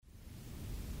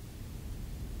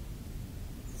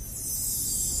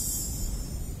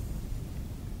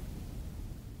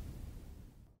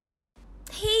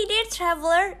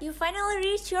traveler, you finally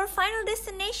reached your final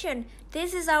destination.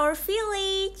 This is our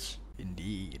village.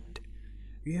 Indeed.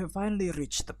 You have finally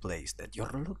reached the place that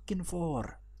you're looking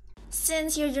for.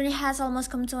 Since your journey has almost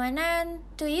come to an end,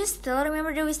 do you still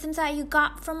remember the wisdoms that you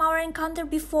got from our encounter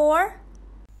before?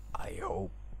 I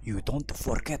hope you don't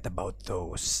forget about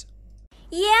those.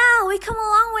 Yeah, we come a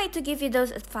long way to give you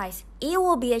those advice. It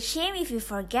will be a shame if you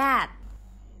forget.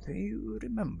 Do you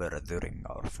remember during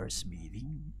our first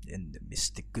meeting in the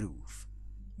Mystic Grove?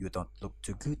 You don't look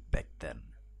too good back then.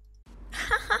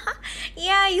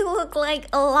 Yeah, you look like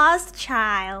a lost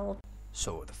child.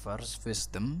 So the first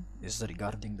wisdom is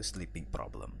regarding the sleeping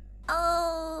problem.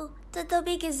 Oh, the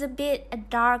topic is a bit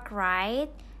dark,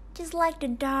 right? Just like the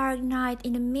dark night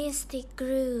in the Mystic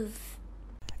Grove.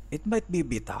 It might be a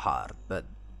bit hard, but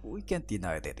we can't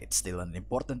deny that it's still an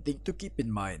important thing to keep in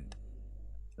mind.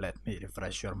 Let me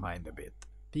refresh your mind a bit.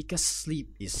 Because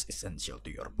sleep is essential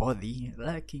to your body,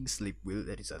 lacking sleep will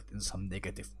result in some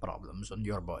negative problems on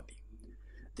your body.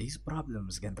 These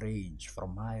problems can range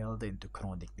from mild into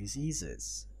chronic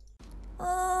diseases.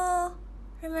 Oh,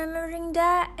 remembering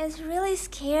that is really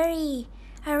scary.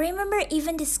 I remember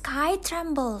even the sky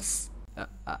trembles.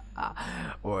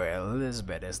 Well, as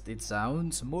bad as it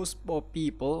sounds, most poor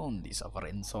people only suffer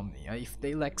insomnia if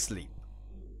they lack sleep.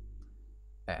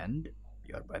 And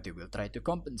your body will try to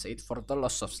compensate for the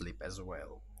loss of sleep as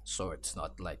well. So it's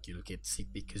not like you'll get sick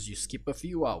because you skip a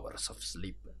few hours of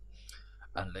sleep.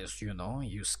 Unless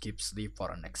you skip sleep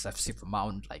for an excessive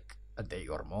amount like a day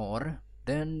or more,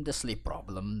 then the sleep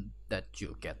problem that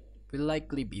you'll get will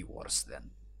likely be worse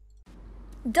then.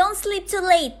 Don't sleep too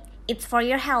late. It's for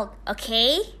your health,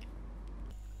 okay?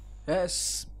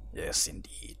 Yes,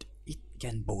 indeed. It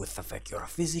can both affect your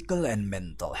physical and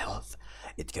mental health.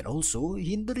 It can also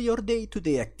hinder your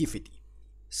day-to-day activity.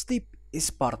 Sleep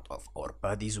is part of our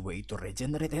body's way to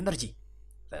regenerate energy.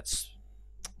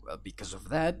 Because of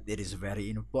that, it is very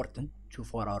important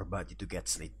for our body to get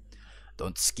sleep.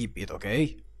 Don't skip it,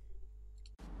 okay?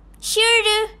 Sure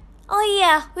do. Oh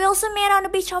yeah, we also met on the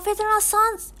beach of Eternal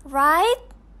Suns, right?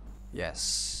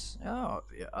 Yes. Oh,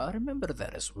 yeah, I remember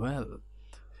that as well.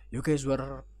 You guys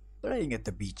were playing at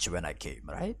the beach when I came,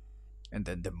 right? And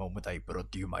then the moment I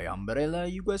brought you my umbrella,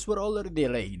 you guys were already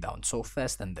laying down so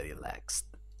fast and relaxed.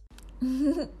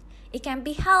 It can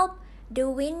be helped. The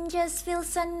wind just feels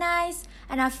so nice,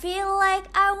 and I feel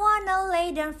like I wanna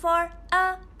lay down for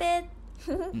a bit.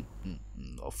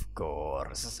 Of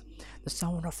course. The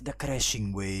sound of the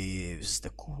crashing waves, the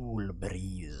cool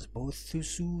breeze, both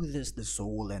soothes the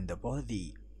soul and the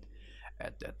body.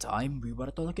 At that time, we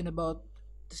were talking about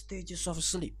the stages of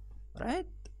sleep, right?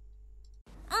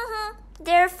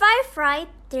 There are five, right?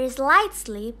 There's light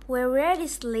sleep, where we already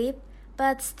sleep,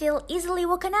 but still easily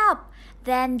woken up.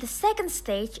 Then the second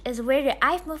stage is where the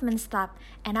eye movements stop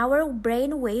and our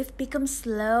brain wave becomes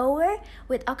slower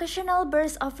with occasional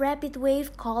bursts of rapid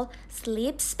wave called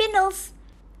sleep spindles.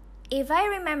 If I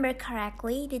remember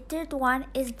correctly, the third one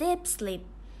is deep sleep.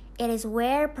 It is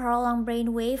where prolonged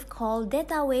brain wave called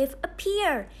theta wave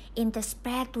appear,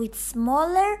 interspersed with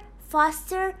smaller,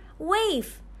 faster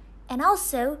wave. And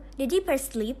also the deeper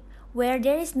sleep where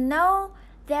there are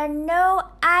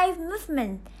no eye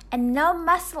movement and no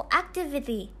muscle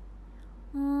activity.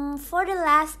 For the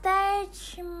last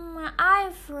stage,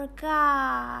 I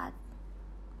forgot.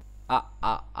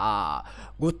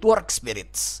 Good work,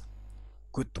 spirits.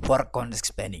 Good work on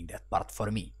explaining that part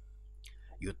for me.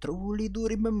 You truly do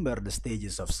remember the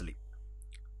stages of sleep.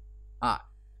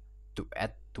 To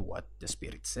add to what the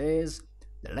spirit says,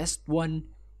 the last one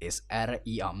is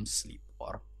REM sleep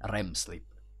or REM sleep.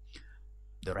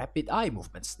 The rapid eye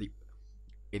movement sleep.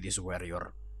 It is where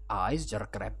your eyes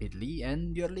jerk rapidly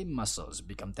and your limb muscles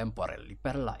become temporarily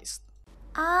paralyzed.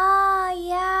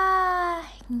 Yeah.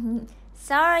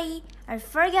 Sorry, I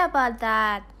forgot about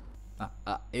that.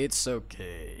 It's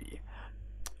okay.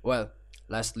 Well,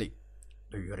 lastly,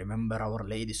 do you remember Our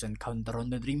Lady's encounter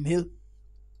on the Dream Hill?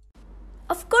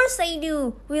 Of course I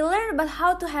do. We learned about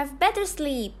how to have better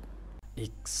sleep.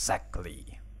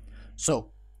 Exactly.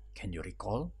 So, can you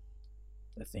recall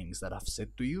the things that I've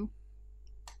said to you?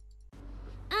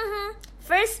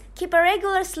 First, keep a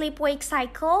regular sleep-wake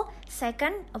cycle.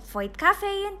 Second, avoid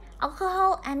caffeine,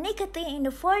 alcohol, and nicotine in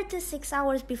the 4 to 6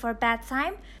 hours before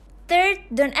bedtime. Third,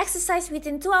 don't exercise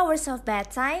within 2 hours of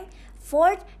bedtime.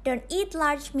 Fourth, don't eat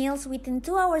large meals within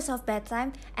 2 hours of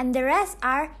bedtime. And the rest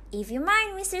are, if you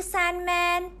mind, Mr.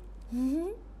 Sandman.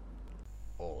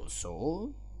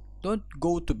 Also, don't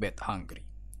go to bed hungry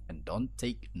and don't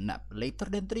take a nap later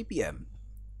than 3 p.m.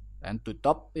 And to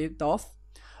top it off,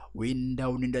 Wind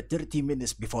down in the 30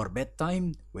 minutes before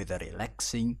bedtime with a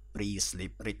relaxing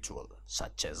pre-sleep ritual,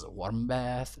 such as a warm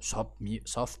bath, soft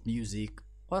music,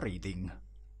 or reading.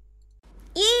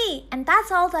 Yee! And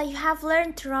that's all that you have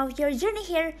learned throughout your journey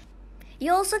here.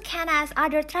 You also can ask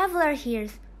other travelers here.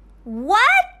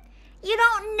 What? You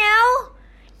don't know?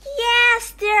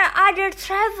 Yes, there are other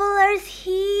travelers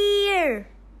here.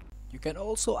 You can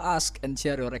also ask and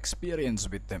share your experience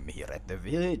with them here at the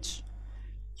village.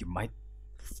 You might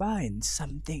find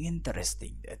something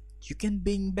interesting that you can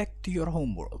bring back to your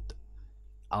homeworld.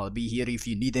 I'll be here if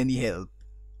you need any help.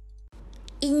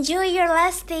 Enjoy your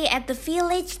last day at the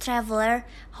village, traveler.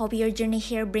 Hope your journey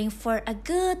here brings for a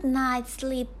good night's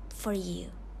sleep for you.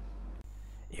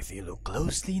 If you look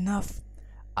closely enough,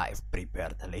 I've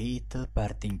prepared a little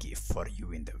parting gift for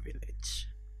you in the village.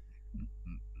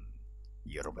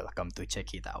 You're welcome to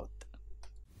check it out.